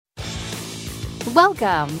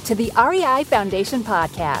Welcome to the REI Foundation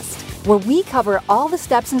Podcast, where we cover all the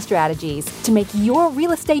steps and strategies to make your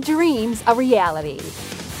real estate dreams a reality.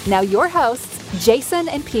 Now your hosts, Jason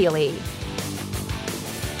and Peely.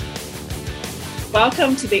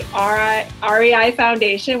 Welcome to the REI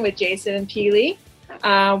Foundation with Jason and Peely.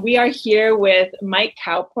 We are here with Mike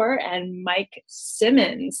Cowper and Mike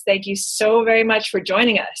Simmons. Thank you so very much for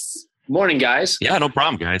joining us. Morning, guys. Yeah, no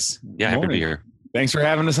problem, guys. Yeah, happy to be here. Thanks for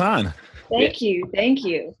having us on. Thank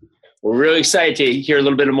you. We're really excited to hear a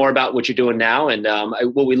little bit more about what you're doing now. And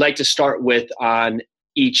what we like to start with on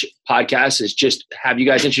each podcast is just have you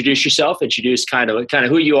guys introduce kind of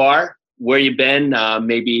who you are, where you've been,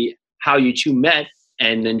 maybe how you two met,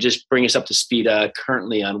 and then just bring us up to speed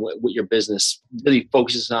currently on what your business really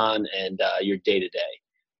focuses on and your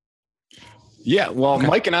day-to-day. Yeah, well, okay.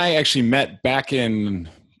 Mike and I actually met back in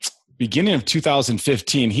beginning of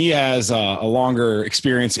 2015. He has a longer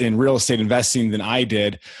experience in real estate investing than I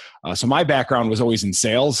did. So my background was always in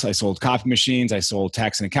sales. I sold copy machines. I sold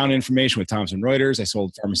tax and accounting information with Thomson Reuters. I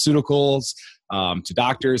sold pharmaceuticals to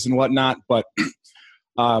doctors and whatnot. But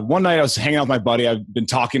one night I was hanging out with my buddy. I've been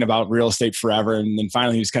talking about real estate forever. And then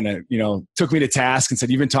finally he just kind of, took me to task and said,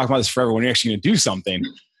 "You've been talking about this forever. When are you actually going to do something?"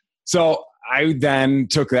 So I then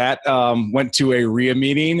took that, went to a REIA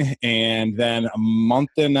meeting, and then a month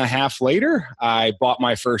and a half later, I bought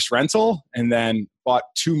my first rental and then bought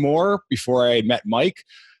two more before I met Mike.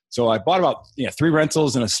 So I bought about 3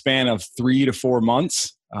 rentals in a span of 3 to 4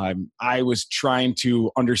 months. I was trying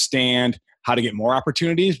to understand how to get more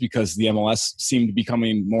opportunities because the MLS seemed to be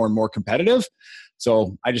becoming more and more competitive.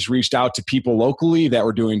 So I just reached out to people locally that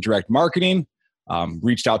were doing direct marketing.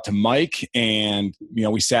 Reached out to Mike, and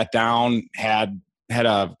we sat down, had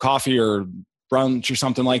a coffee or brunch or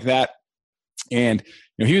something like that. And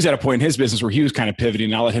he was at a point in his business where he was kind of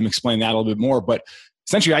pivoting. I'll let him explain that a little bit more. But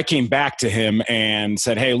essentially, I came back to him and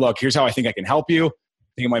said, "Hey, look, here's how I think I can help you.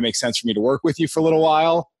 I think it might make sense for me to work with you for a little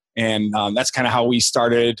while." And that's kind of how we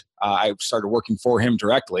started. I started working for him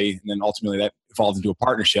directly, and then ultimately that evolved into a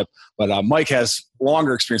partnership. But Mike has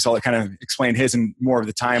longer experience, so I'll kind of explain his and more of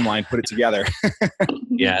the timeline, put it together.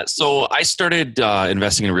 Yeah, so I started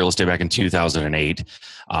investing in real estate back in 2008.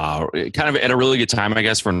 Kind of at a really good time, I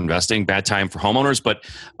guess, for investing. Bad time for homeowners, but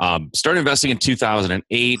started investing in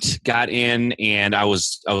 2008. Got in, and I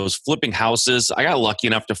was flipping houses. I got lucky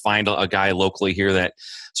enough to find a guy locally here that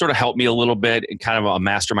sort of helped me a little bit, and kind of a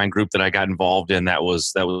mastermind group that I got involved in that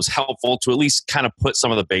was helpful to at least kind of put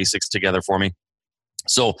some of the basics together for me.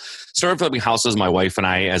 So started flipping houses, my wife and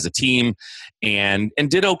I, as a team, and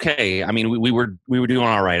did okay. I mean, we were doing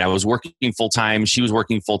all right. I was working full time. She was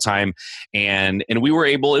working full time, and we were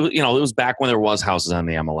able. It was back when there was houses on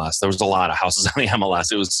the MLS. There was a lot of houses on the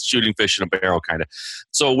MLS. It was shooting fish in a barrel, kind of.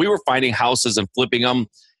 So we were finding houses and flipping them,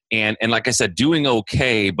 and like I said, doing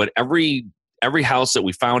okay. But every house that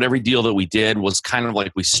we found, every deal that we did was kind of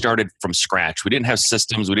like we started from scratch. We didn't have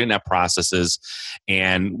systems. We didn't have processes.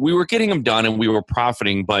 And we were getting them done and we were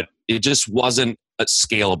profiting, but it just wasn't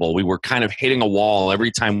scalable. We were kind of hitting a wall.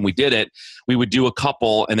 Every time we did it, we would do a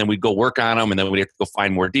couple and then we'd go work on them and then we'd have to go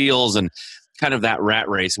find more deals and kind of that rat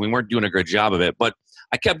race. And we weren't doing a good job of it. But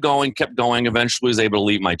I kept going. Eventually was able to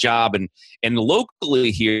leave my job. And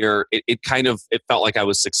locally here, it felt like I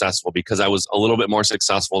was successful because I was a little bit more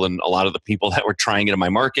successful than a lot of the people that were trying it in my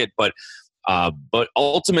market. But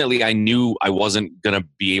ultimately, I knew I wasn't going to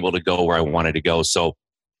be able to go where I wanted to go. So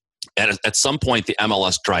at some point, the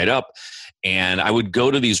MLS dried up. And I would go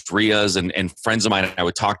to these REIAs and friends of mine, I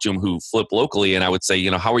would talk to them who flip locally. And I would say,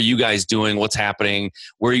 how are you guys doing? What's happening?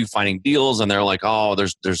 Where are you finding deals? And they're like, "Oh,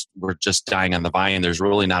 we're just dying on the vine. There's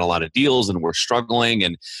really not a lot of deals and we're struggling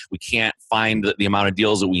and we can't find the amount of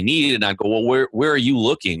deals that we need." And I go, "Well, where are you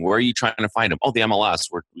looking? Where are you trying to find them?" "Oh, the MLS.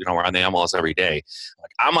 We're on the MLS every day."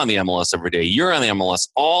 I'm on the MLS every day. You're on the MLS.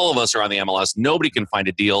 All of us are on the MLS. Nobody can find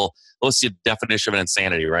a deal. What's the definition of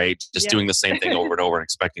insanity, right? Just doing the same thing over and over and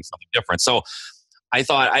expecting something different. So I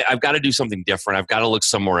thought I've got to do something different. I've got to look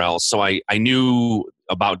somewhere else. So I knew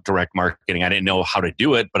about direct marketing. I didn't know how to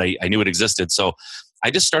do it, but I knew it existed. So I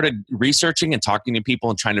just started researching and talking to people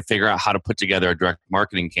and trying to figure out how to put together a direct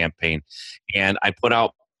marketing campaign. And I put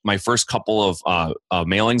out my first couple of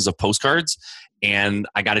mailings of postcards, and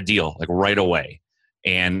I got a deal like right away.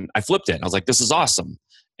 And I flipped it. I was like, "This is awesome."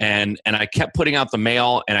 And I kept putting out the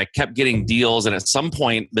mail and I kept getting deals. And at some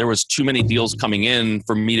point there was too many deals coming in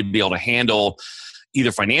for me to be able to handle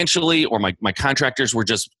either financially, or my contractors were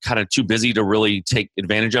just kind of too busy to really take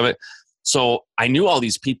advantage of it. So I knew all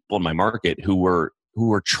these people in my market who were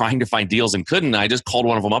trying to find deals and couldn't. I just called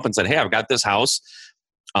one of them up and said, "Hey, I've got this house.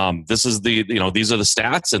 this is these are the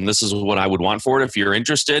stats and this is what I would want for it if you're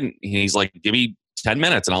interested. And he's like, give me 10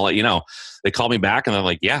 minutes and I'll let you know. They called me back and they're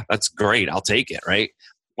like, yeah, that's great. I'll take it. Right.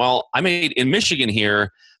 Well, I made in Michigan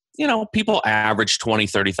here, people average 20,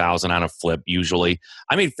 30,000 on a flip. Usually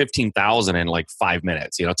I made 15,000 in like 5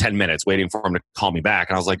 minutes, 10 minutes waiting for him to call me back.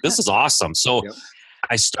 And I was like, this is awesome. So yep.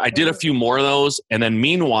 I did a few more of those. And then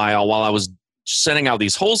meanwhile, while I was sending out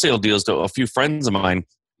these wholesale deals to a few friends of mine,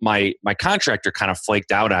 my contractor kind of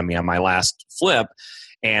flaked out on me on my last flip.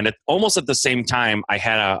 And almost at the same time, I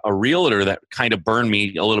had a realtor that kind of burned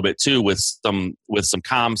me a little bit too with some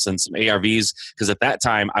comps and some ARVs. Because at that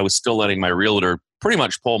time, I was still letting my realtor pretty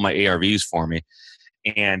much pull my ARVs for me.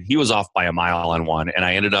 And he was off by a mile on one. And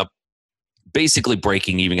I ended up basically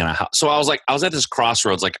breaking even in a house. So I was at this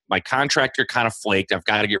crossroads. Like my contractor kind of flaked. I've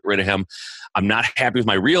got to get rid of him. I'm not happy with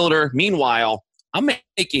my realtor. Meanwhile, I'm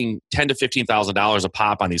making $10,000 to $15,000 a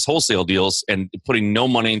pop on these wholesale deals and putting no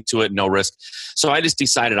money into it, no risk. So I just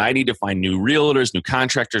decided I need to find new realtors, new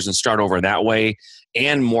contractors, and start over that way,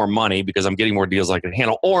 and more money because I'm getting more deals I can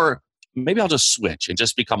handle. Or maybe I'll just switch and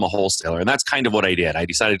just become a wholesaler. And that's kind of what I did. I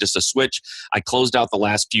decided just to switch. I closed out the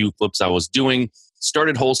last few flips I was doing,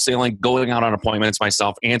 started wholesaling, going out on appointments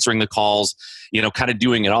myself, answering the calls, kind of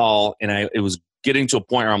doing it all. And it was getting to a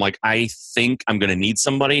point where I'm like, I think I'm going to need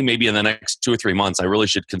somebody maybe in the next 2 or 3 months. I really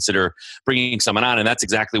should consider bringing someone on. And that's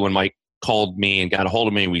exactly when Mike called me and got a hold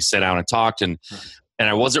of me. We sat down and talked. And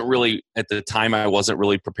I wasn't really, at the time, I wasn't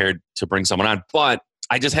really prepared to bring someone on. But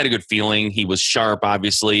I just had a good feeling. He was sharp,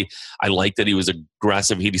 obviously. I liked that he was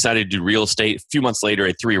aggressive. He decided to do real estate. A few months later,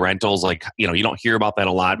 at 3 rentals. Like, you don't hear about that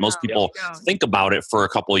a lot. Most people think about it for a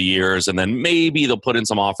couple of years, and then maybe they'll put in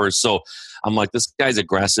some offers. So I'm like, this guy's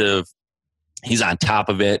aggressive. He's on top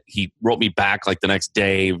of it. He wrote me back like the next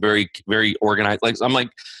day, very, very organized. Like, I'm like,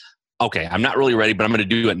 okay, I'm not really ready, but I'm going to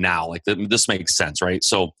do it now. Like this makes sense, right?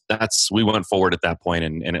 So we went forward at that point,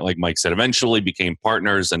 and it, like Mike said, eventually became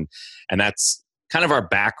partners, and that's kind of our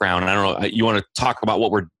background. I don't know. You want to talk about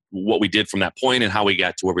what we did from that point and how we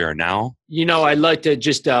got to where we are now? I'd like to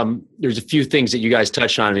just there's a few things that you guys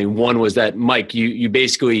touched on. I mean, one was that Mike, you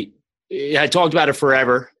basically had talked about it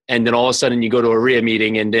forever. And then all of a sudden you go to a RIA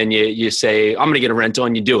meeting and then you say, I'm going to get a rental,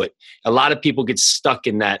 and you do it. A lot of people get stuck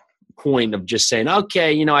in that point of just saying,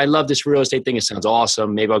 okay, I love this real estate thing. It sounds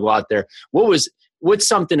awesome. Maybe I'll go out there. What's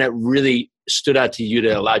something that really stood out to you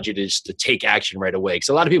that allowed you to just to take action right away? Because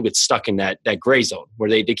a lot of people get stuck in that gray zone where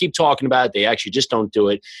they keep talking about it. They actually just don't do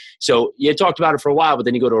it. So you talked about it for a while, but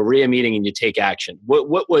then you go to a RIA meeting and you take action.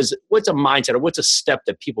 What's a mindset or what's a step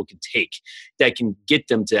that people can take that can get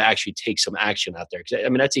them to actually take some action out there? Because I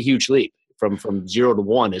mean, that's a huge leap from 0 to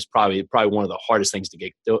 1 is probably one of the hardest things to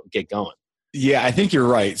get going. Yeah, I think you're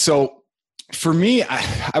right. So for me,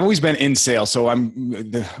 I've always been in sales. So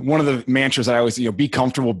one of the mantras I always, be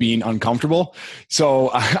comfortable being uncomfortable. So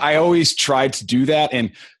I always tried to do that.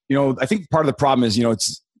 And, I think part of the problem is,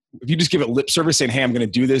 it's, if you just give it lip service saying, hey, I'm going to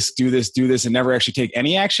do this, and never actually take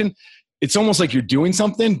any action, it's almost like you're doing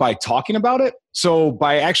something by talking about it. So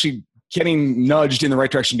by actually getting nudged in the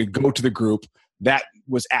right direction to go to the group, that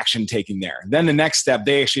was action taken there. Then the next step,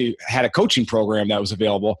 they actually had a coaching program that was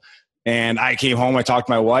available. And I came home, I talked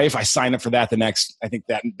to my wife, I signed up for that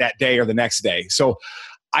that day or the next day. So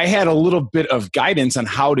I had a little bit of guidance on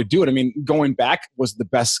how to do it. I mean, going back, was the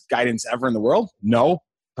best guidance ever in the world? No,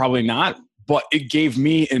 probably not. But it gave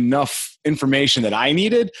me enough information that I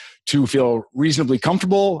needed to feel reasonably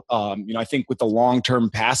comfortable. I think with the long-term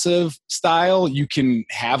passive style, you can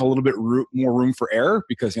have a little bit more room for error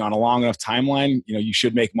because, on a long enough timeline, you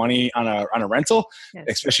should make money on a rental, yes.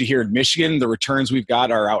 Especially here in Michigan. The returns we've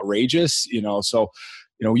got are outrageous, so,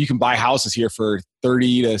 you can buy houses here for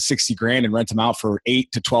 30 to 60 grand and rent them out for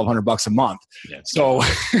 $800 to $1,200 a month. Yes. So,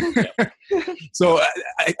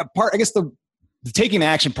 I guess the taking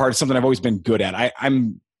action part is something I've always been good at.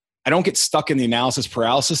 I don't get stuck in the analysis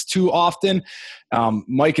paralysis too often.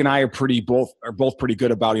 Mike and I are both pretty good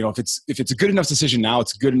about, if it's a good enough decision now,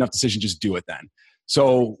 it's a good enough decision, just do it then.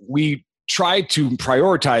 So we try to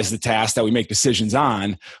prioritize the tasks that we make decisions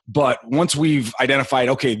on. But once we've identified,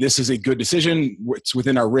 okay, this is a good decision, it's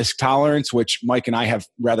within our risk tolerance, which Mike and I have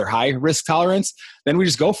rather high risk tolerance, then we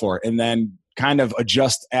just go for it and then kind of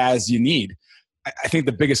adjust as you need. I think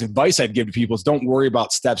the biggest advice I'd give to people is don't worry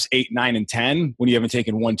about steps 8, 9, and 10 when you haven't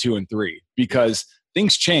taken 1, 2, and 3, because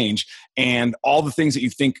things change and all the things that you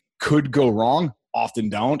think could go wrong often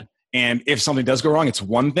don't. And if something does go wrong, it's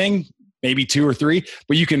one thing, maybe 2 or 3,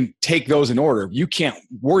 but you can take those in order. You can't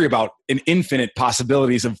worry about an infinite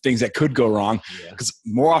possibilities of things that could go wrong because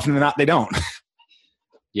more often than not, they don't.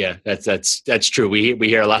 Yeah, that's true. We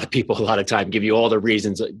hear a lot of people a lot of time give you all the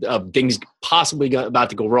reasons of things possibly about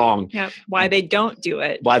to go wrong. Yeah, why they don't do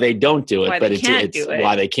it. Why they don't do it, Why but they it's can't do it.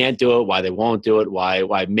 why they can't do it, why they won't do it,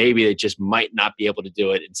 why maybe they just might not be able to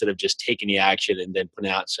do it, instead of just taking the action and then putting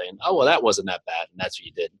out and saying, "Oh, well, that wasn't that bad," and that's what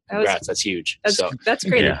you did. Congrats, that's huge. That's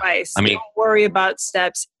great advice. I mean, don't worry about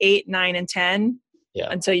steps 8, 9, and 10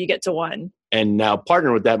 until you get to 1. And now,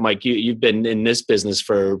 partner with that, Mike, you've been in this business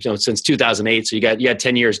for since 2008, so you got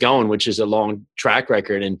 10 years going, which is a long track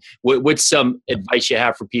record. And what's some advice you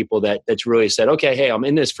have for people that's really said, okay, hey, I'm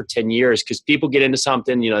in this for 10 years? Because people get into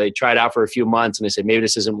something, they try it out for a few months and they say, maybe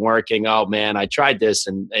this isn't working. Oh man, I tried this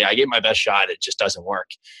and I gave my best shot, it just doesn't work.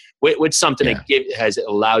 What's something that has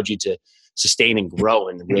allowed you to sustain and grow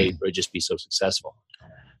and really just be so successful?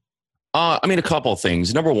 A couple of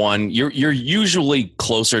things. Number one, you're usually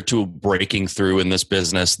closer to breaking through in this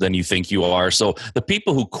business than you think you are. So the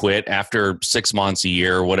people who quit after 6 months, a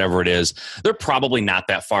year, whatever it is, they're probably not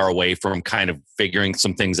that far away from kind of figuring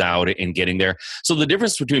some things out and getting there. So the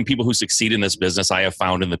difference between people who succeed in this business, I have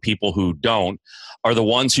found, and the people who don't, are the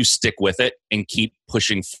ones who stick with it and keep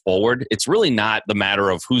pushing forward. It's really not the matter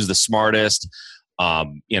of who's the smartest,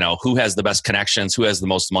 who has the best connections, who has the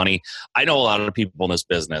most money. I know a lot of people in this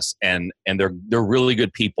business, and they're really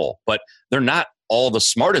good people, but they're not all the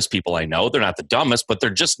smartest people I know. They're not the dumbest, but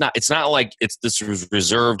they're just not. It's not like this was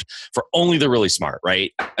reserved for only the really smart,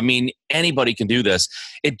 right? I mean, anybody can do this.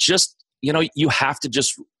 It just, you have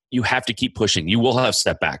to keep pushing. You will have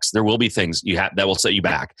setbacks. There will be things that will set you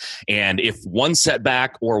back. And if one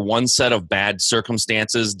setback or one set of bad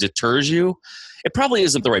circumstances deters you, it probably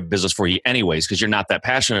isn't the right business for you anyways, because you're not that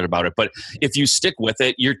passionate about it. But if you stick with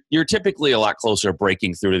it, you're typically a lot closer to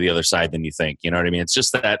breaking through to the other side than you think. You know what I mean? It's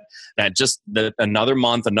just that another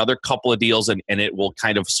month, another couple of deals, and it will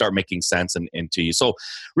kind of start making sense to you. So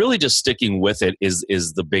really just sticking with it is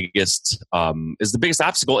the biggest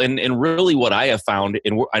obstacle. And really what I have found,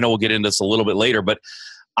 and I know we'll get into this a little bit later, but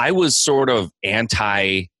I was sort of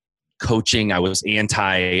anti coaching. I was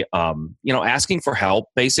anti, asking for help.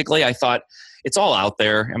 Basically, I thought, it's all out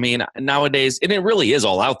there. I mean, nowadays, and it really is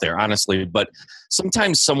all out there, honestly, but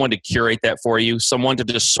sometimes someone to curate that for you, someone to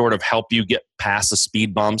just sort of help you get past the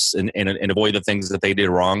speed bumps and avoid the things that they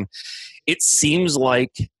did wrong. It seems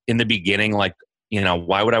like in the beginning, why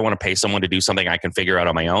would I want to pay someone to do something I can figure out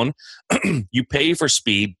on my own? You pay for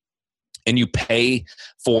speed, and you pay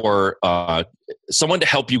for someone to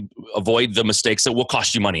help you avoid the mistakes that will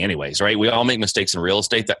cost you money anyways, right? We all make mistakes in real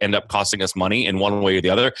estate that end up costing us money in one way or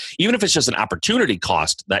the other, even if it's just an opportunity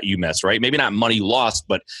cost that you miss, right? Maybe not money lost,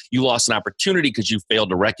 but you lost an opportunity because you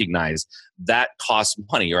failed to recognize that costs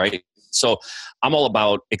money, right? So I'm all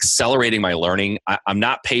about accelerating my learning. I'm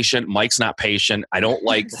not patient. Mike's not patient. I don't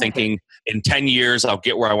like thinking in 10 years I'll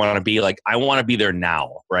get where I want to be. Like, I want to be there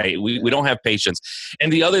now, right? We don't have patience.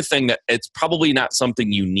 And the other thing that it's probably not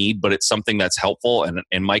something you need, but it's something that's helpful,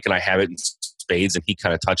 and Mike and I have it in spades, and he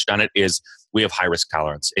kind of touched on it, is we have high risk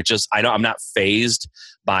tolerance. It just, I'm not fazed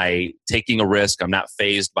by taking a risk. I'm not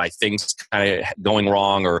fazed by things kind of going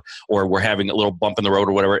wrong or we're having a little bump in the road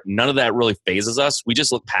or whatever. None of that really phases us. We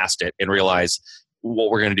just look past it and realize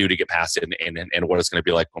what we're going to do to get past it and what it's going to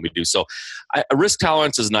be like when we do. So a risk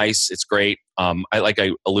tolerance is nice. It's great. Like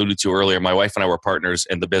I alluded to earlier, my wife and I were partners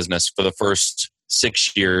in the business for the first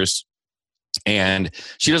 6 years. And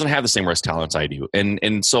she doesn't have the same risk tolerance I do.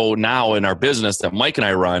 And so now in our business that Mike and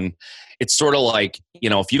I run, it's sort of like,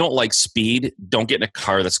 if you don't like speed, don't get in a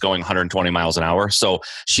car that's going 120 miles an hour. So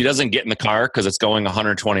she doesn't get in the car because it's going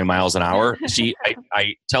 120 miles an hour.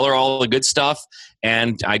 I tell her all the good stuff,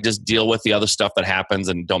 and I just deal with the other stuff that happens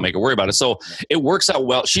and don't make her worry about it. So it works out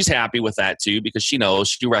well. She's happy with that too, because she knows,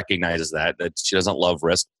 she recognizes that she doesn't love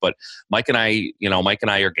risk. But Mike and I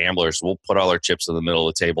are gamblers. We'll put all our chips in the middle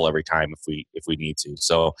of the table every time if we need to.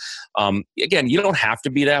 So again, you don't have to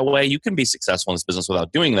be that way. You can be successful in this business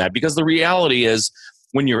without doing that, because the reality is,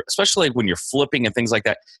 especially when you're flipping and things like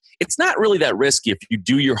that, it's not really that risky if you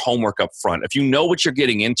do your homework up front. If you know what you're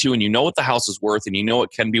getting into and you know what the house is worth and you know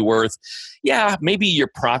it can be worth, yeah, maybe your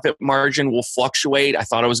profit margin will fluctuate. I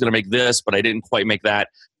thought I was going to make this, but I didn't quite make that.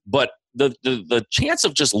 But the chance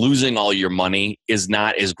of just losing all your money is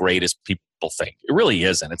not as great as people think. It really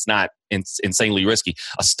isn't. It's not insanely risky.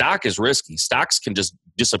 A stock is risky. Stocks can just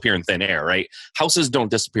disappear in thin air, right? Houses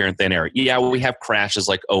don't disappear in thin air. Yeah, we have crashes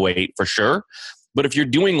like 2008 for sure. But if you're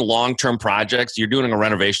doing long-term projects, you're doing a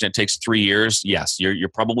renovation, it takes 3 years, yes, you're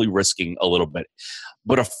probably risking a little bit.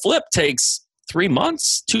 But a flip takes 3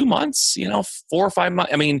 months, 2 months, 4 or 5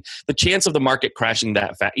 months. I mean, the chance of the market crashing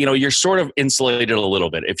that fast, you're sort of insulated a little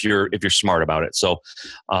bit if you're smart about it. So,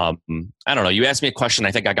 I don't know. You asked me a question.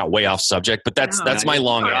 I think I got way off subject, but that's my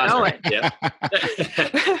long answer. Yeah.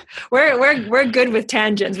 We're good with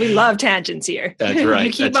tangents. We love tangents here. That's right.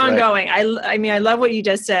 You keep on going. I mean, I love what you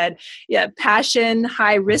just said. Yeah, passion,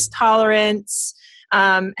 high risk tolerance,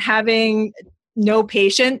 having no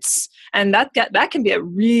patience, and that can be a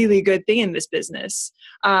really good thing in this business.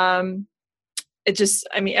 Everything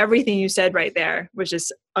you said right there was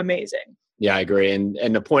just amazing. Yeah, I agree.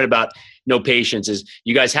 And the point about no patience is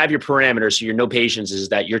you guys have your parameters. So your no patience is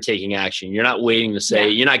that you're taking action. You're not waiting to say,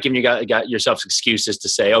 you're not giving yourself excuses to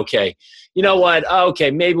say, okay, you know what? Okay,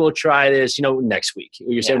 maybe we'll try this, next week.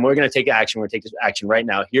 You're saying we're going to take action. We're going to take this action right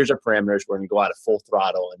now. Here's our parameters. We're going to go out at full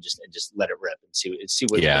throttle and just let it rip and see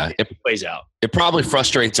what it plays out. It probably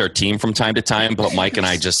frustrates our team from time to time, but Mike and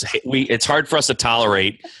I it's hard for us to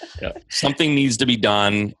tolerate. Something needs to be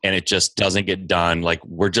done and it just doesn't get done. Like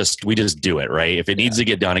we just do it, right? If it needs to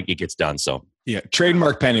get done, it gets done. So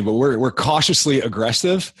trademark pending, but we're cautiously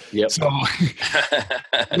aggressive. Yep. So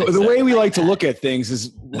the way we like to look at things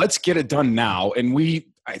is let's get it done now. And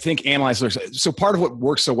I think analyze. So part of what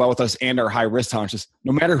works so well with us and our high risk tolerance is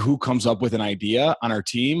no matter who comes up with an idea on our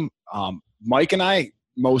team, Mike and I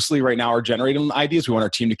mostly right now are generating ideas. We want our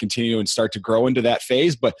team to continue and start to grow into that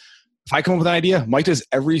phase. But if I come up with an idea, Mike does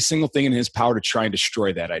every single thing in his power to try and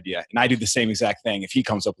destroy that idea. And I do the same exact thing if he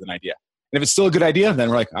comes up with an idea. And if it's still a good idea, then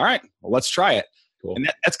we're like, all right, well, let's try it. Cool.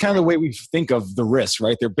 And that's kind of the way we think of the risks,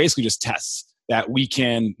 right? They're basically just tests that we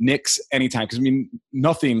can nix anytime.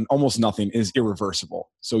 Because almost nothing is irreversible.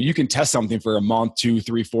 So you can test something for a month, 2,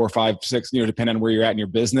 3, 4, 5, 6, depending on where you're at in your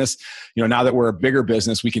business. Now that we're a bigger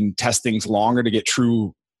business, we can test things longer to get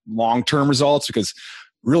true long-term results because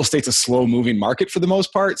real estate's a slow moving market for the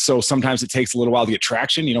most part. So sometimes it takes a little while to get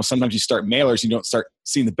traction. Sometimes you start mailers, you don't start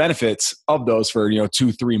seeing the benefits of those for,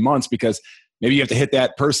 2, 3 months because maybe you have to hit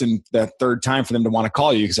that person that third time for them to want to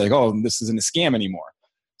call you because like, oh, this isn't a scam anymore.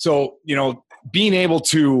 So, being able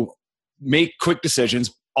to make quick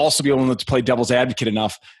decisions, also be able to play devil's advocate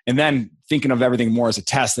enough, and then thinking of everything more as a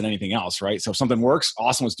test than anything else, right? So if something works,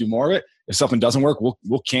 awesome, let's do more of it. If something doesn't work,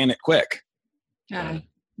 we'll can it quick. Yeah.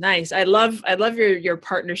 Nice. I love your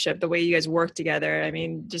partnership, the way you guys work together. I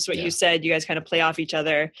mean, just what you said, you guys kind of play off each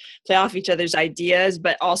other's ideas,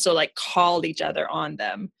 but also like call each other on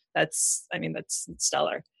them. That's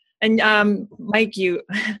stellar. And Mike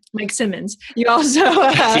Simmons, you also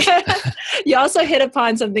hit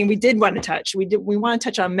upon something we did want to touch. We want to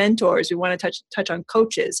touch on mentors. We want to touch on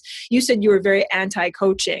coaches. You said you were very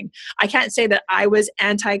anti-coaching. I can't say that I was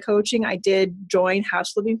anti-coaching. I did join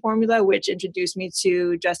House Flipping Formula, which introduced me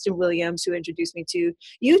to Justin Williams, who introduced me to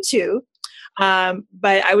you two.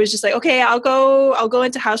 But I was just like, okay, I'll go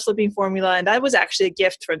into House Flipping Formula. And that was actually a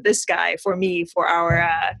gift from this guy for me, for our,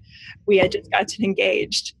 we had just gotten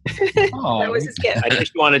engaged. Oh. That was his gift. I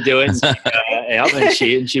just want to do it.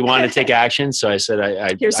 And she wanted to take action. So I said, I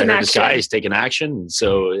heard this guy is taking action.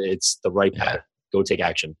 So it's the right path. Go take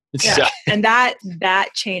action. Yeah. And that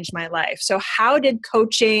changed my life. So how did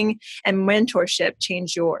coaching and mentorship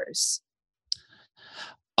change yours?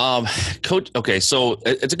 Coach. Okay. So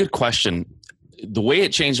it's a good question. The way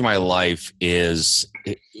it changed my life is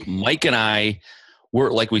Mike and I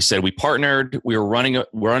were, like we said, we partnered, we were running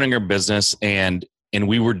our business and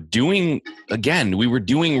we were doing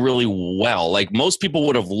really well. Like most people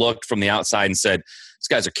would have looked from the outside and said, these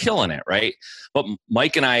guys are killing it. Right. But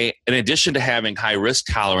Mike and I, in addition to having high risk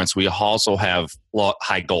tolerance, we also have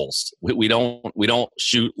high goals. We don't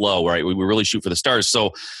shoot low, right? We really shoot for the stars.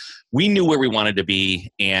 So we knew where we wanted to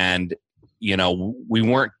be and,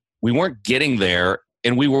 we weren't getting there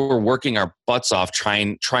and we were working our butts off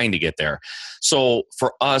trying to get there. So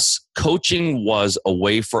for us, coaching was a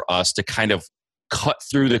way for us to kind of cut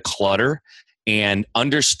through the clutter and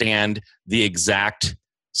understand the exact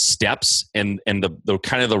steps and the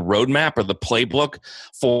kind of the roadmap or the playbook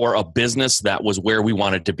for a business that was where we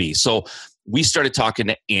wanted to be. So we started talking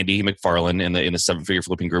to Andy McFarland in the 7-figure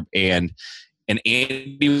flipping group and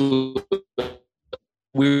Andy,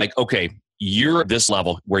 we were like, okay, you're this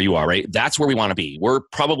level where you are, right? That's where we want to be. We're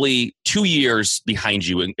probably 2 years behind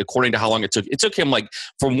you, and according to how long it took. It took him like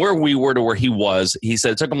from where we were to where he was. He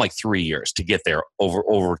said it took him like 3 years to get there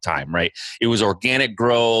over time, right? It was organic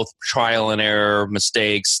growth, trial and error,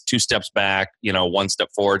 mistakes, 2 steps back, 1 step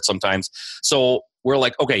forward sometimes. So we're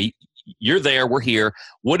like, okay, you're there, we're here.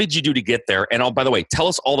 What did you do to get there? And by the way, tell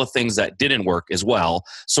us all the things that didn't work as well,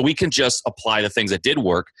 so we can just apply the things that did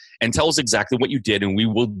work and tell us exactly what you did, and we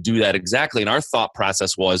will do that exactly. And our thought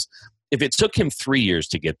process was, if it took him 3 years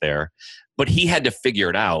to get there, but he had to figure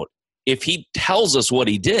it out, if he tells us what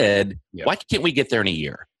he did, why can't we get there in a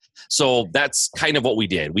year? So that's kind of what we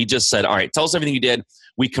did. We just said, all right, tell us everything you did.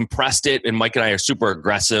 We compressed it, and Mike and I are super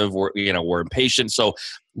aggressive. We're impatient. So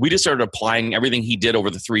we just started applying everything he did over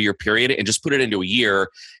the 3-year period and just put it into a year,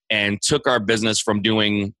 and took our business from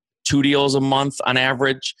doing 2 deals a month on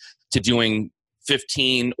average to doing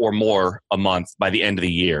 15 or more a month by the end of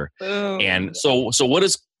the year. Boom. And so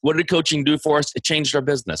what did coaching do for us? It changed our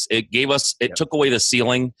business. It took away the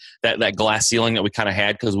ceiling, that glass ceiling that we kind of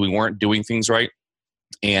had because we weren't doing things right.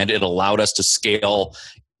 And it allowed us to scale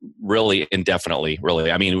really indefinitely,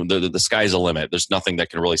 really. I mean, the sky's the limit. There's nothing that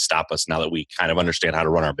can really stop us now that we kind of understand how to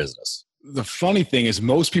run our business. The funny thing is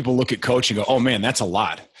most people look at coaching and go, oh man, that's a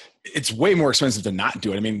lot. It's way more expensive to not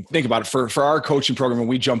do it. I mean, think about it. For our coaching program, when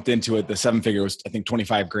we jumped into it, the 7-figure was, I think,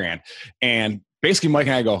 $25,000. And basically Mike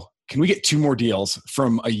and I go, can we get 2 more deals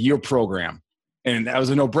from a year program? And that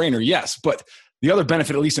was a no-brainer, yes. But the other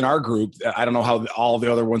benefit, at least in our group, I don't know how all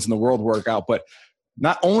the other ones in the world work out, but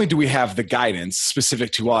not only do we have the guidance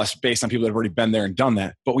specific to us based on people that have already been there and done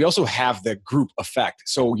that, but we also have the group effect.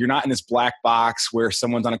 So you're not in this black box where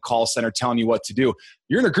someone's on a call center telling you what to do.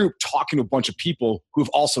 You're in a group talking to a bunch of people who've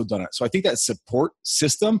also done it. So I think that support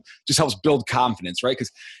system just helps build confidence, right?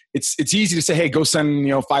 Because it's easy to say, hey, go send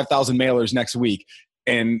 5,000 mailers next week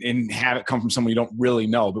and have it come from someone you don't really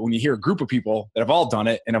know. But when you hear a group of people that have all done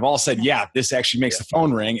it and have all said, yeah, this actually makes the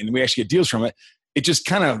phone ring and we actually get deals from it, it just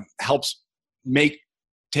kind of helps make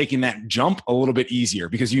taking that jump a little bit easier,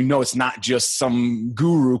 because it's not just some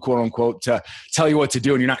guru, quote unquote, to tell you what to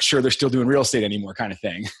do and you're not sure they're still doing real estate anymore kind of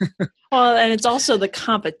thing. Well, and it's also the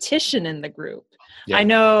competition in the group. Yeah. I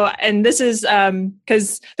know, and this is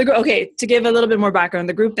because to give a little bit more background,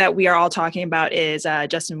 the group that we are all talking about is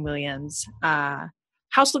Justin Williams'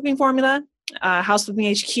 house flipping formula, house flipping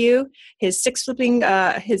HQ, his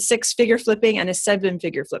 6-figure flipping, and his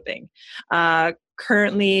 7-figure flipping.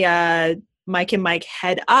 Currently, Mike and Mike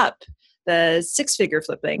head up the 6-figure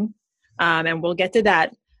flipping, and we'll get to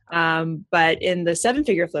that. But in the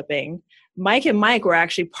 7-figure flipping, Mike and Mike were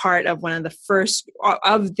actually part of one of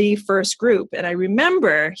the first group. And I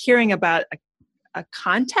remember hearing about a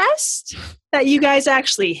contest that you guys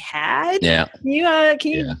actually had. Yeah. Can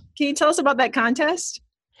you tell us about that contest?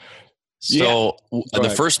 So the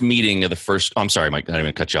first meeting of the first, I'm sorry, Mike, I didn't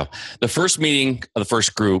even cut you off. The first meeting of the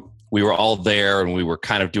first group, we were all there and we were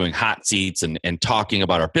kind of doing hot seats and talking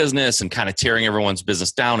about our business and kind of tearing everyone's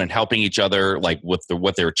business down and helping each other, like with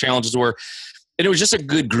what their challenges were. And it was just a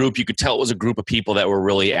good group. You could tell it was a group of people that were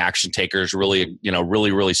really action takers, really,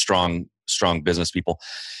 really strong business people.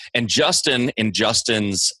 And Justin, in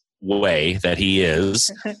Justin's way that he is,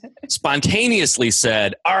 spontaneously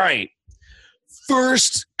said, all right,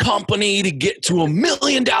 first company to get to $1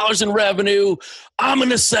 million in revenue, I'm going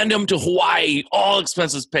to send them to Hawaii, all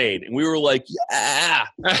expenses paid. And we were like, yeah.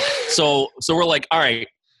 So we're like, all right.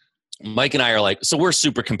 Mike and I are like, so we're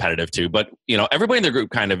super competitive too, but everybody in the group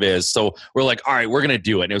kind of is. So we're like, all right, we're going to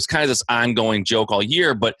do it. And it was kind of this ongoing joke all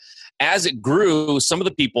year. But as it grew, some of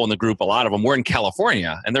the people in the group, a lot of them were in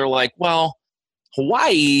California, and they're like, well,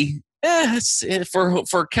 Hawaii,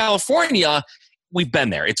 for California, we've been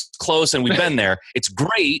there. It's close and we've been there. It's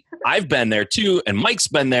great. I've been there too. And Mike's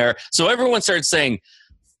been there. So everyone started saying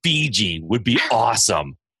Fiji would be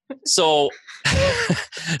awesome. So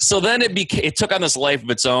then it took on this life of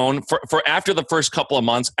its own. For after the first couple of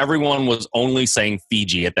months, everyone was only saying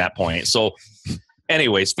Fiji at that point. So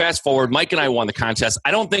anyways, fast forward, Mike and I won the contest.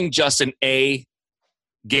 I don't think Justin A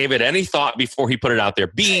gave it any thought before he put it out there.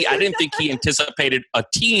 B, I didn't think he anticipated a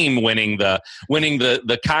team winning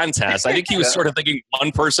the contest. I think he was sort of thinking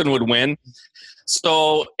one person would win.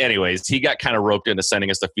 So anyways, he got kind of roped into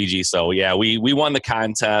sending us to Fiji. So yeah, we won the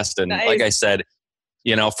contest. And nice. Like I said,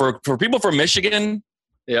 for people from Michigan,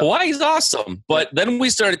 Hawaii's awesome. But then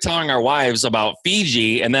we started telling our wives about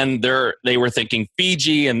Fiji, and then they were thinking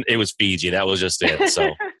Fiji, and it was Fiji. That was just it.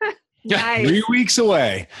 So nice. 3 weeks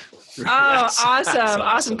away. Oh,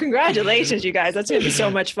 awesome. Congratulations, you guys. That's going to be so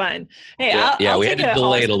much fun. Hey, I'll we had to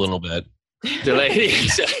delay it a little bit. We had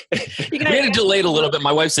to delay it a little bit.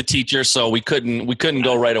 My wife's a teacher, so we couldn't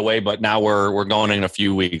go right away, but now we're going in a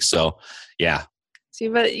few weeks. So yeah. See,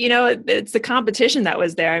 but it's the competition that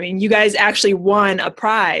was there. I mean, you guys actually won a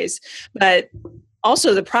prize, but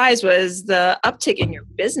also the prize was the uptick in your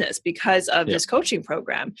business because of this coaching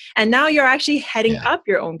program. And now you're actually heading up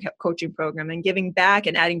your own coaching program and giving back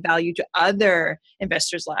and adding value to other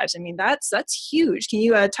investors' lives. I mean, that's huge. Can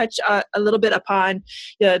you touch a little bit upon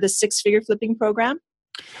the 6-figure flipping program?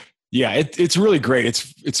 Yeah, it's really great.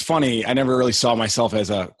 It's funny. I never really saw myself as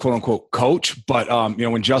a quote unquote coach, but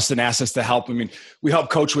when Justin asked us to help, we help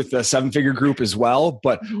coach with the 7-figure group as well.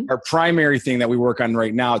 But our primary thing that we work on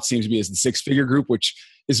right now, it seems to be, is the 6-figure group, which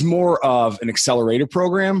is more of an accelerated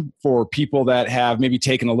program for people that have maybe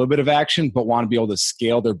taken a little bit of action, but want to be able to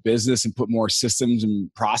scale their business and put more systems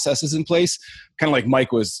and processes in place. Kind of like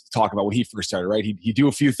Mike was talking about when he first started, right? He'd do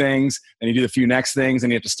a few things, then he'd do a few next things,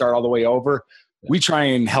 and you have to start all the way over. We try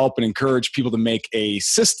and help and encourage people to make a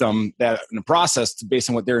system and a process based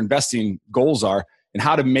on what their investing goals are and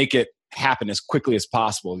how to make it happen as quickly as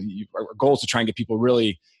possible. Our goal is to try and get people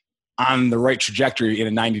really on the right trajectory in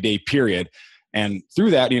a 90-day period. And through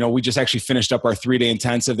that, we just actually finished up our 3-day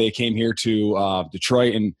intensive. They came here to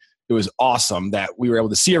Detroit, and it was awesome that we were able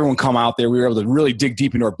to see everyone come out there. We were able to really dig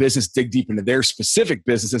deep into our business, dig deep into their specific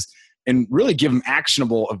businesses, and really give them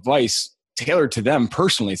actionable advice tailored to them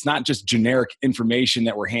personally. It's not just generic information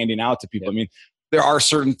that we're handing out to people. There are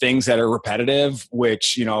certain things that are repetitive,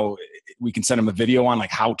 which, we can send them a video on, like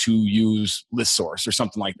how to use ListSource or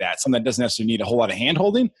something like that. Something that doesn't necessarily need a whole lot of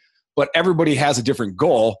hand-holding, but everybody has a different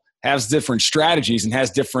goal, has different strategies, and has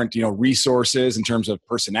different, resources in terms of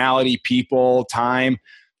personality, people, time.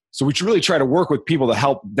 So we really try to work with people to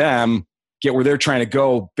help them get where they're trying to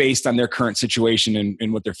go based on their current situation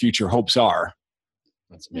and what their future hopes are.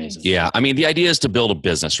 That's amazing. Yeah. The idea is to build a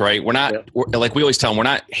business, right? We're like we always tell them, we're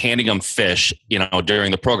not handing them fish,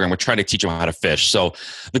 during the program. We're trying to teach them how to fish. So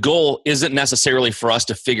the goal isn't necessarily for us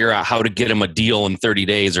to figure out how to get them a deal in 30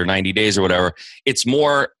 days or 90 days or whatever. It's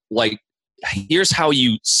more like, here's how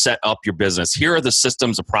you set up your business. Here are the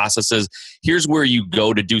systems, the processes. Here's where you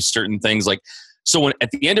go to do certain things. So at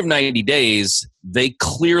the end of 90 days, they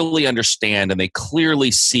clearly understand and they clearly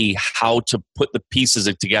see how to put the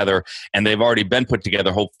pieces together, and they've already been put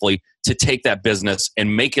together, hopefully, to take that business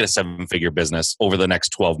and make it a 7-figure business over the next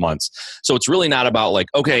 12 months. So it's really not about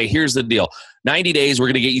okay, here's the deal. 90 days, we're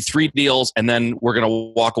going to get you 3 deals, and then we're going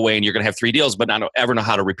to walk away and you're going to have 3 deals, but not ever know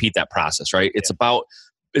how to repeat that process, right? It's about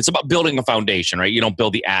building a foundation, right? You don't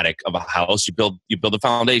build the attic of a house, you build the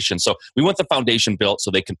foundation. So we want the foundation built so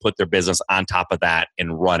they can put their business on top of that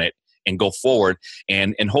and run it and go forward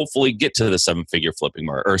and hopefully get to the 7-figure flipping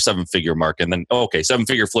mark or 7-figure mark. And then,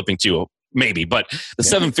 7-figure flipping too, maybe, but the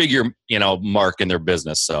 7-figure, mark in their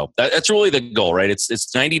business. So that's really the goal, right?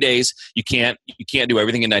 It's 90 days. You can't do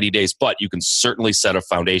everything in 90 days, but you can certainly set a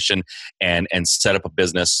foundation and set up a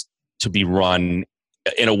business to be run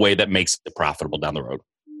in a way that makes it profitable down the road.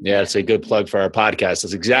 Yeah, it's a good plug for our podcast.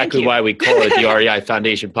 That's exactly why we call it the REI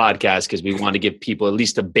Foundation Podcast, because we want to give people at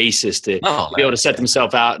least a basis to be able to set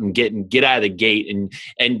themselves out and get out of the gate and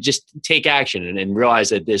just take action and realize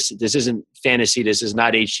that this isn't fantasy. This is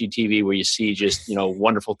not HGTV where you see just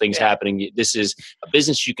wonderful things happening. This is a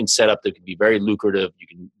business you can set up that can be very lucrative. You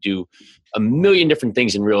can do a million different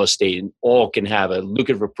things in real estate, and all can have a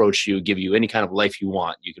lucrative approach to you, give you any kind of life you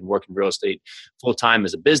want. You can work in real estate full-time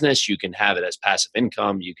as a business. You can have it as passive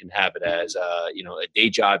income. You can have it as a day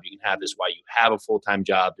job. You can have this while you have a full-time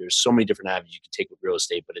job. There's so many different avenues you can take with real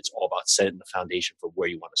estate, but it's all about setting the foundation for where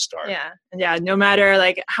you want to start. Yeah. No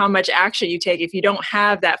matter how much action you take, if you don't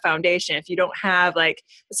have that foundation, if you don't have the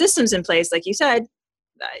systems in place, like you said,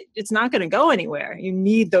 it's not going to go anywhere. You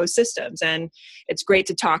need those systems. And it's great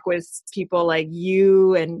to talk with people like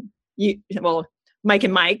you and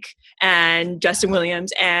Mike and Justin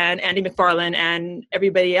Williams and Andy McFarland and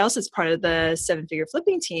everybody else that's part of the 7-figure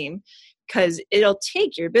flipping team, because it'll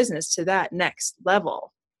take your business to that next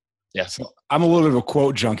level. Yeah. So I'm a little bit of a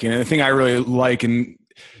quote junkie, and the thing I really like, and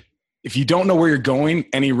if you don't know where you're going,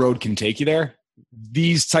 any road can take you there.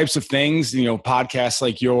 These types of things, podcasts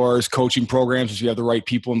like yours, coaching programs, if you have the right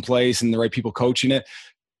people in place and the right people coaching it,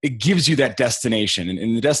 it gives you that destination.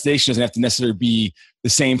 And the destination doesn't have to necessarily be the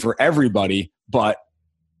same for everybody, but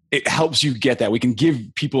it helps you get that. We can give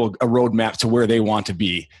people a roadmap to where they want to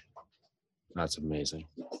be. That's amazing.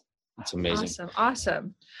 That's amazing.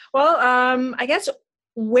 Awesome. Well, I guess,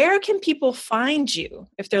 where can people find you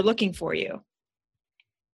if they're looking for you?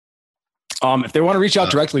 If they want to reach out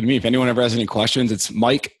directly to me, if anyone ever has any questions, it's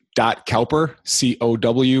mike.cowper, COWPER,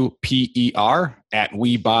 at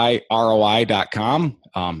WeBuyROI.com.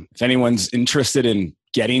 If anyone's interested in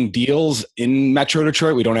getting deals in Metro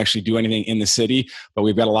Detroit, we don't actually do anything in the city, but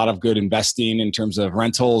we've got a lot of good investing in terms of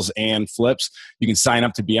rentals and flips. You can sign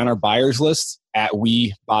up to be on our buyers list at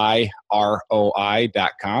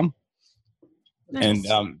WeBuyROI.com. Nice. And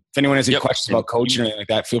if anyone has any questions about coaching or anything like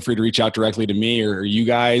that, feel free to reach out directly to me or you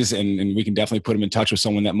guys, and we can definitely put them in touch with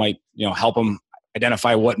someone that might, help them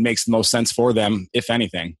identify what makes the most sense for them, if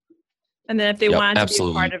anything. And then if they want to be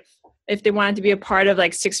a part of if they wanted to be a part of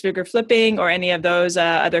like Six Figure Flipping or any of those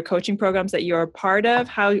other coaching programs that you're a part of,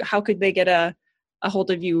 how could they get a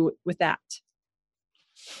hold of you with that?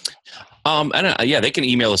 They can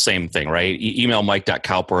email the same thing, right? Email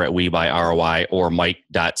mike.cowper@WeBuyROI or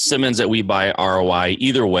mike.simmons@WeBuyROI.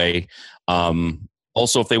 Either way.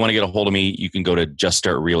 Also, if they want to get a hold of me, you can go to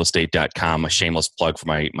juststartrealestate.com, a shameless plug for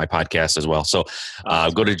my podcast as well. So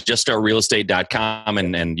go to juststartrealestate.com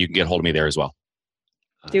and you can get a hold of me there as well.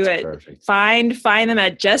 Do it. Perfect. Find them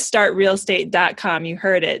at juststartrealestate.com. You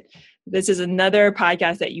heard it. This is another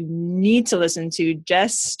podcast that you need to listen to,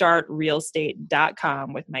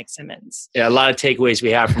 juststartrealestate.com with Mike Simmons. Yeah, a lot of takeaways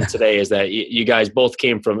we have from today is that you guys both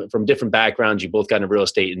came from different backgrounds. You both got into real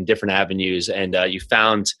estate in different avenues, and you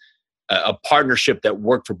found a partnership that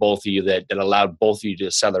worked for both of you that allowed both of you to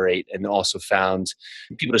accelerate, and also found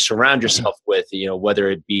people to surround yourself with, whether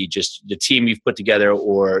it be just the team you've put together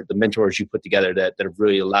or the mentors you put together that have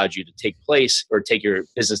really allowed you to take your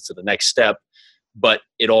business to the next step. But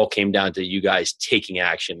it all came down to you guys taking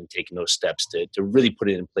action and taking those steps to really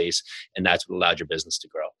put it in place. And that's what allowed your business to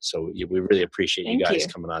grow. So we really appreciate you guys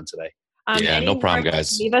coming on today. No problem,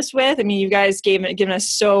 guys. Leave us with. I mean, you guys given us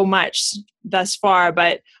so much thus far,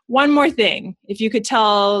 but one more thing. If you could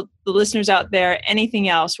tell the listeners out there anything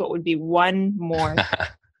else, what would be one more?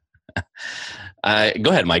 Go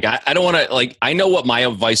ahead, Mike. I don't want to I know what my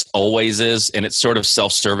advice always is, and it's sort of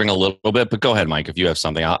self-serving a little bit. But go ahead, Mike. If you have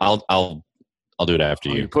something, I'll do it after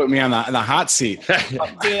you. You put me on the hot seat. Do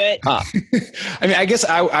it. I mean, I guess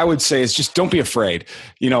I would say is just don't be afraid.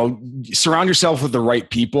 Surround yourself with the right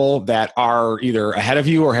people that are either ahead of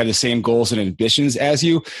you or have the same goals and ambitions as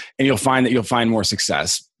you, and you'll find more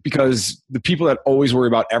success. Because the people that always worry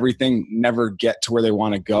about everything never get to where they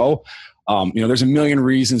want to go. There's a million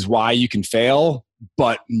reasons why you can fail,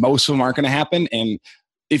 but most of them aren't going to happen. And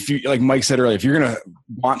if you, like Mike said earlier, if you're going to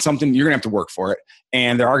want something, you're going to have to work for it.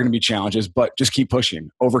 And there are going to be challenges, but just keep pushing,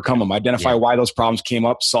 overcome them, identify why those problems came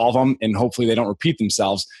up, solve them, and hopefully they don't repeat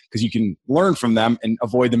themselves, because you can learn from them and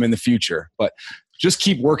avoid them in the future. But just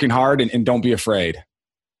keep working hard and don't be afraid.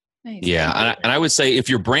 Nice. Yeah. And I would say if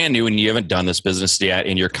you're brand new and you haven't done this business yet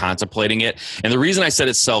and you're contemplating it, and the reason I said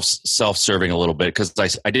it's self-serving a little bit, because I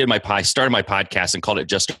started my podcast and called it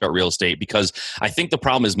Just Start Real Estate, because I think the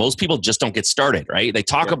problem is most people just don't get started, right? They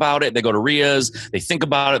talk about it, they go to RIAs, they think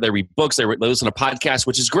about it, they read books, they listen to podcasts,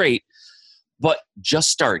 which is great, but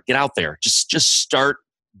just start, get out there, just start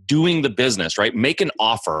doing the business, right? Make an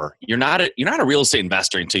offer. You're not a real estate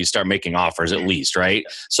investor until you start making offers, at least, right?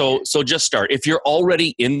 So just start. If you're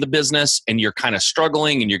already in the business and you're kind of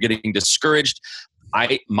struggling and you're getting discouraged,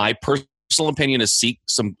 my personal opinion is seek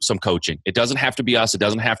some coaching. It doesn't have to be us. It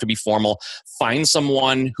doesn't have to be formal. Find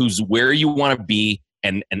someone who's where you want to be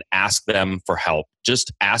and ask them for help. Just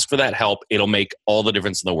ask for that help. It'll make all the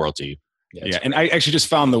difference in the world to you. Yeah. And I actually just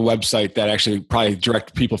found the website that actually probably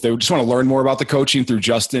direct people, if they just want to learn more about the coaching through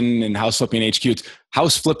Justin and House Flipping HQ, it's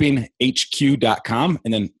houseflippinghq.com,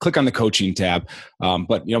 and then click on the coaching tab.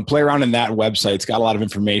 But play around in that website. It's got a lot of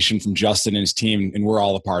information from Justin and his team, and we're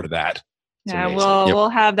all a part of that. Yeah, we'll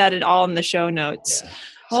have that all in the show notes. Yeah.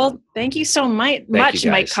 Well, thank you so much,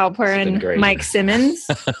 Mike Cowper and Mike Simmons.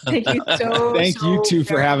 Thank you so Thank you too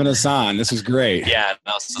for having us on. This was great. Yeah,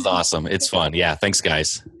 this is awesome. It's fun. Yeah, thanks,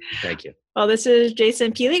 guys. Thank you. Well, this is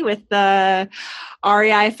Jason Peely with the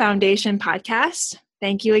REI Foundation podcast.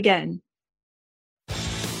 Thank you again.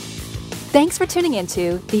 Thanks for tuning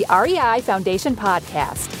into the REI Foundation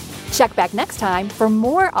podcast. Check back next time for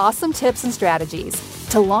more awesome tips and strategies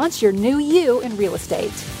to launch your new you in real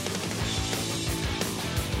estate.